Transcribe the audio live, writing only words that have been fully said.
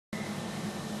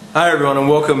Hi everyone and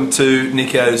welcome to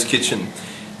Nicko's Kitchen.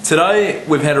 Today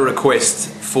we've had a request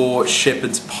for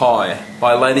shepherd's pie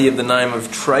by a lady of the name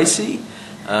of Tracy.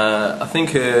 I think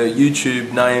her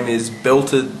YouTube name is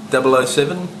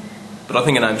Belted007, but I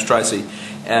think her name's Tracy.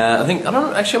 I'm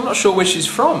not sure where she's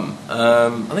from. I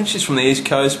think she's from the East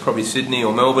Coast, probably Sydney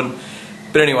or Melbourne.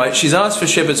 But anyway, she's asked for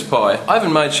shepherd's pie. I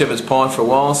haven't made shepherd's pie for a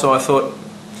while, so I thought,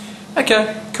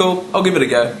 okay, cool, I'll give it a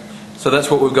go. So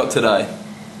that's what we've got today.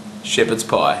 Shepherd's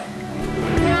pie.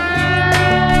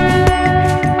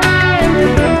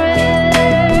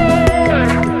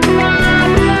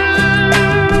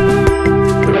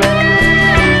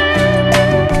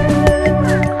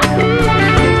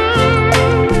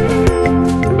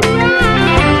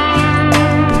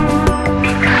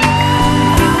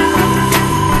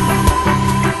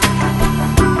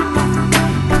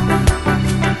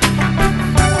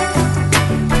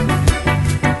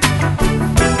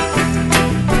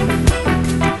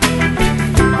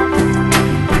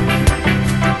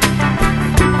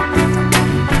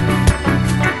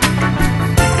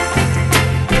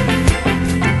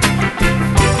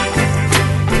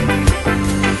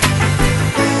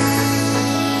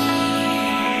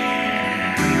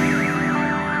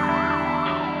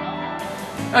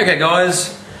 Okay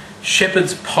guys,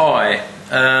 shepherd's pie.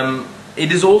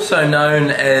 It is also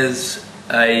known as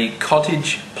a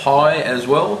cottage pie as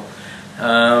well.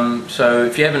 So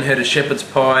if you haven't heard of shepherd's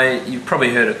pie, you've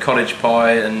probably heard of cottage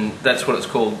pie, and that's what it's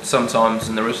called sometimes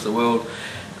in the rest of the world.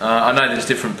 I know there's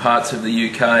different parts of the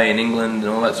UK and England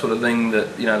and all that sort of thing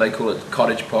that, you know, they call it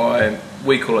cottage pie.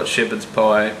 We call it shepherd's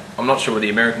pie. I'm not sure what the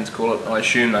Americans call it. I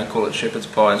assume they call it shepherd's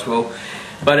pie as well.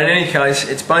 But in any case,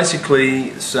 it's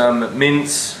basically some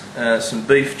mince, some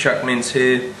beef chuck mince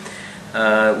here,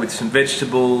 with some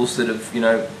vegetables that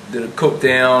have cooked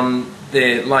down.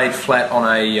 They're laid flat on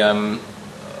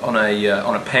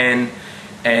a pan,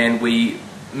 and we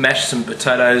mash some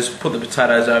potatoes, put the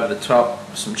potatoes over the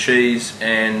top, some cheese,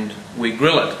 and we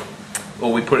grill it,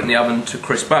 or we put it in the oven to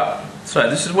crisp up. So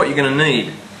this is what you're going to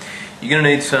need. You're going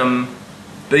to need some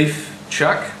beef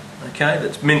chuck, okay,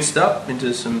 that's minced up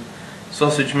into some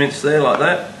sausage mince there, like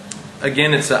that.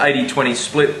 Again, it's an 80-20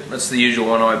 split, that's the usual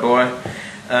one I buy.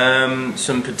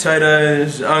 Some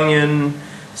potatoes, onion,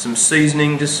 some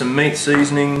seasoning, just some meat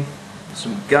seasoning,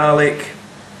 some garlic,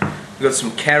 we've got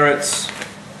some carrots,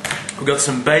 we've got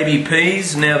some baby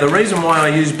peas. Now the reason why I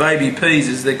use baby peas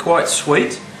is they're quite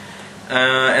sweet,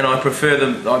 and I prefer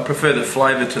the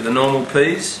flavour to the normal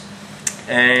peas.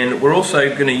 And we're also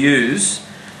going to use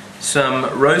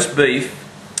some roast beef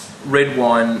red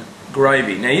wine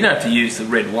gravy. Now you don't have to use the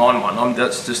red wine one,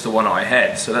 that's just the one I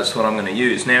had, so that's what I'm going to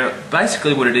use. Now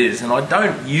basically what it is, and I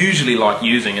don't usually like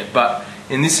using it, but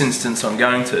in this instance I'm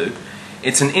going to,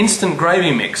 it's an instant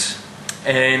gravy mix,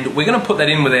 and we're going to put that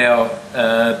in with our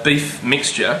beef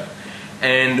mixture,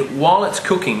 and while it's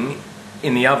cooking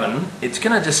in the oven it's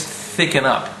going to just thicken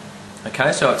up.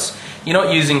 Okay, so you're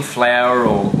not using flour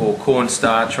or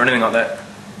cornstarch or anything like that,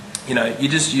 you know,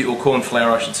 or corn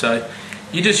flour I should say.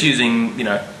 You're just using, you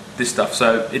know, this stuff,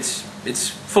 so it's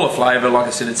full of flavour. Like I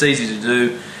said, it's easy to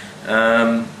do.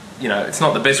 You know, it's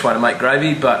not the best way to make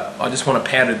gravy, but I just want a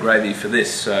powdered gravy for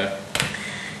this. So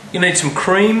you need some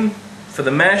cream for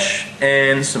the mash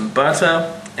and some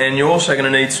butter, and you're also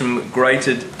going to need some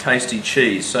grated tasty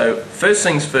cheese. So first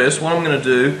things first, what I'm going to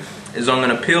do is I'm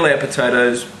going to peel our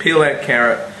potatoes, peel our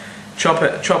carrot, chop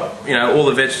you know, all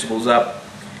the vegetables up,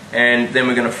 and then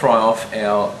we're going to fry off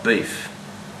our beef.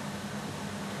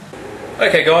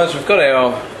 Okay guys, we've got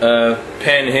our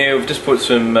pan here. We've just put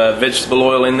some vegetable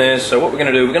oil in there. So what we're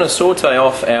going to do, we're going to saute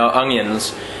off our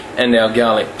onions and our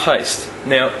garlic paste.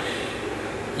 Now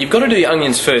you've got to do the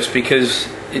onions first because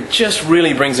it just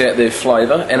really brings out their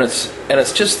flavour, and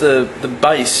it's just the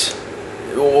base,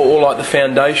 or like the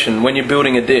foundation when you're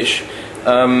building a dish.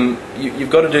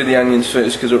 You've got to do the onions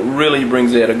first because it really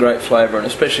brings out a great flavour, and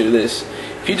especially this.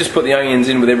 If you just put the onions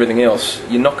in with everything else,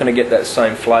 you're not going to get that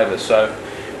same flavour. So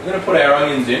we're going to put our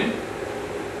onions in,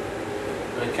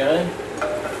 okay,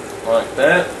 like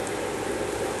that.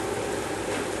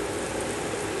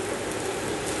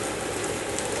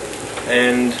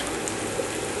 And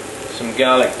some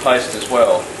garlic paste as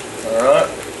well, alright.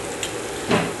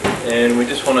 And we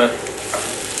just want to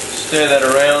stir that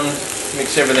around,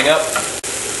 mix everything up.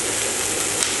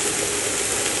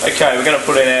 Okay, we're going to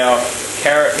put in our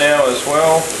carrot now as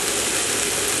well.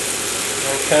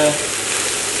 Okay.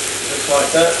 Just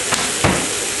like that.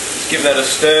 Just give that a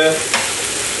stir.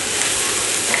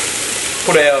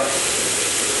 Put our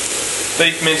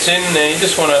beef mince in. Now you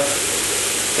just want to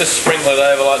just sprinkle it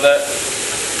over like that.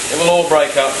 It will all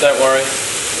break up, don't worry.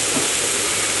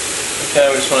 Okay,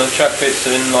 we just want to chuck bits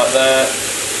in like that.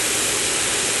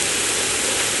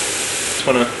 Just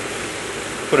want to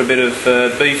put a bit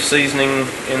of beef seasoning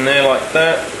in there like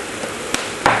that.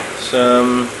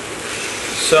 Some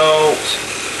salt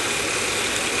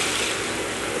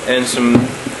and some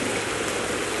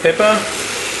pepper.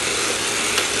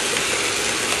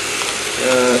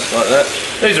 Just like that.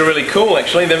 These are really cool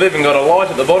actually. They've even got a light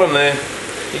at the bottom there.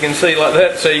 You can see like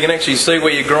that, so you can actually see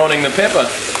where you're grinding the pepper.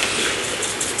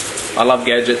 I love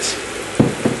gadgets.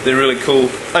 They're really cool.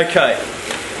 Okay.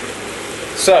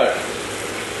 So,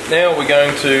 now we're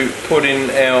going to put in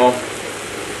our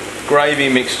gravy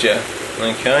mixture.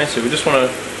 Okay, so we just want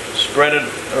to spread it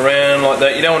around like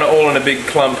that. You don't want it all in a big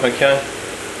clump, okay?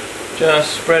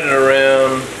 Just spread it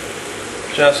around,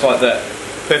 just like that.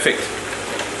 Perfect.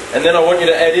 And then I want you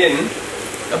to add in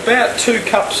about 2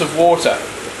 cups of water.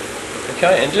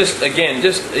 Okay, and just again,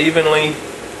 just evenly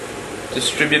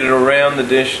distribute it around the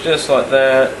dish, just like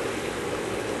that.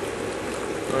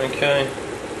 Okay,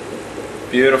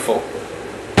 beautiful.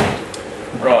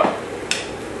 Right,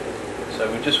 so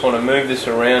we just want to move this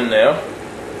around now.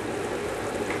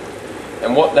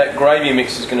 And what that gravy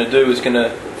mix is going to do is going to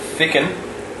thicken,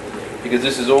 because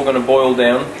this is all going to boil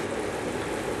down.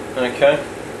 Okay,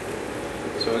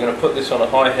 so we're going to put this on a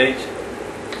high heat.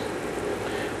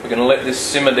 We're going to let this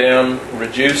simmer down,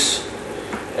 reduce,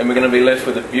 and we're going to be left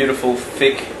with a beautiful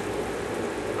thick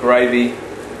gravy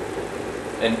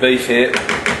and beef here.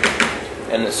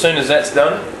 And as soon as that's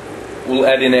done, we'll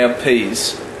add in our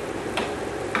peas.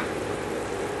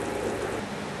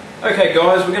 Okay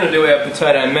guys, we're going to do our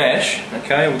potato mash.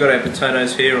 Okay, we've got our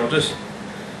potatoes here. I'll just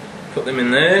put them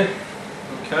in there.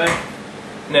 Okay,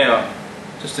 now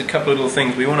just a couple of little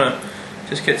things. We want to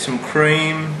just get some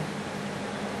cream.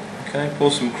 Okay,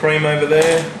 pour some cream over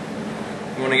there.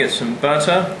 We want to get some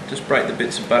butter. Just break the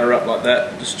bits of butter up like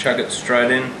that. Just chug it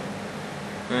straight in.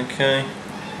 Okay.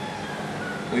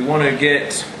 We want to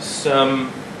get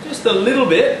some, just a little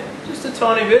bit, just a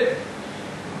tiny bit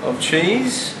of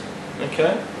cheese.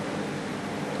 Okay.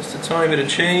 Just a tiny bit of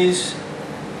cheese.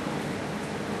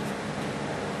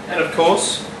 And of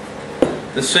course,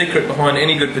 the secret behind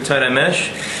any good potato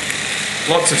mash,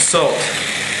 lots of salt.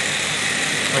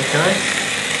 Okay.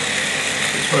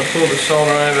 Just want to pour the salt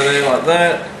over there like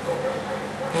that.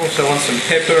 Also want some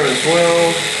pepper as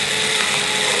well.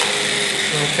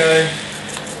 Okay.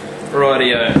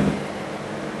 Rightio.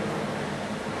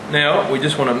 Now we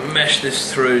just want to mash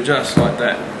this through just like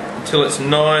that until it's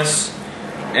nice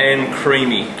and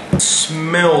creamy. It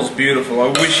smells beautiful. I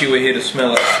wish you were here to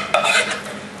smell it,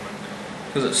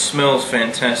 because it smells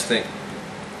fantastic.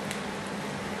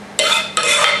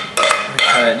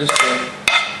 Okay, just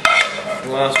the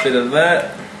last bit of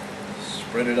that.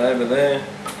 Spread it over there.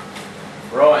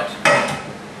 Right.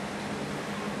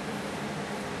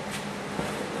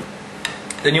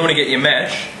 Then you want to get your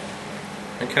mash.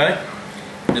 Okay.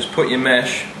 Just put your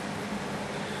mash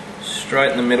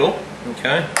straight in the middle.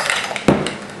 Okay.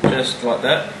 Just like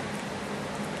that.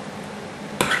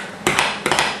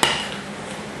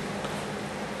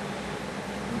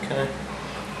 Okay.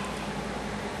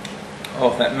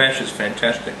 Oh, that mash is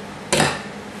fantastic.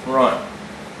 Right.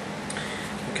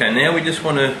 Okay, now we just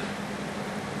want to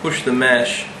push the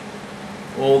mash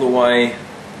all the way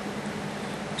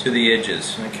to the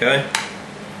edges. Okay.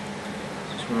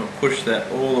 Just want to push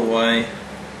that all the way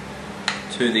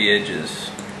to the edges.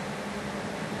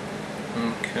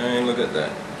 Okay, look at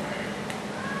that.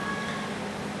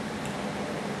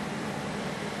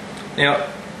 Now,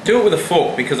 do it with a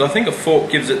fork, because I think a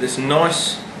fork gives it this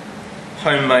nice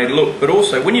homemade look, but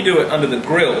also when you do it under the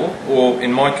grill, or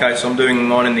in my case I'm doing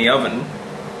mine in the oven,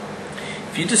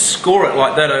 if you just score it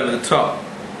like that over the top,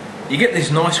 you get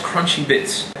these nice crunchy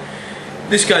bits.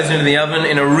 This goes into the oven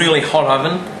in a really hot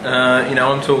oven, you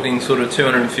know, I'm talking sort of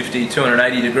 250,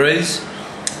 280 degrees,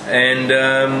 and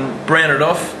brown it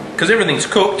off, because everything's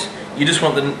cooked. You just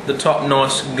want the top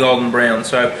nice golden brown.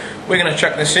 So we're going to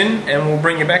chuck this in and we'll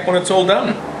bring you back when it's all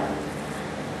done.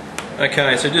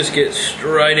 Okay, so just get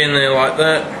straight in there like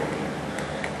that.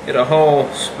 Get a whole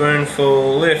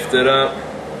spoonful, lift it up.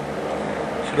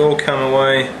 Should all come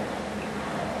away.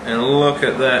 And look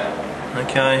at that.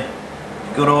 Okay,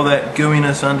 got all that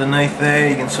gooiness underneath there.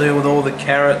 You can see with all the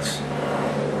carrots.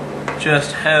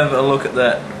 Just have a look at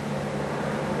that.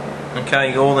 Okay,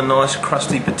 you got all the nice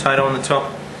crusty potato on the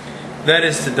top. That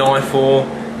is to die for.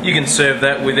 You can serve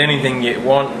that with anything you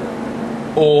want,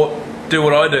 or do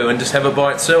what I do and just have it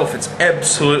by itself. It's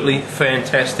absolutely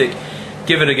fantastic.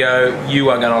 Give it a go. You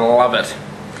are going to love it.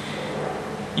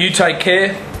 You take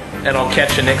care, and I'll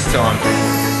catch you next time.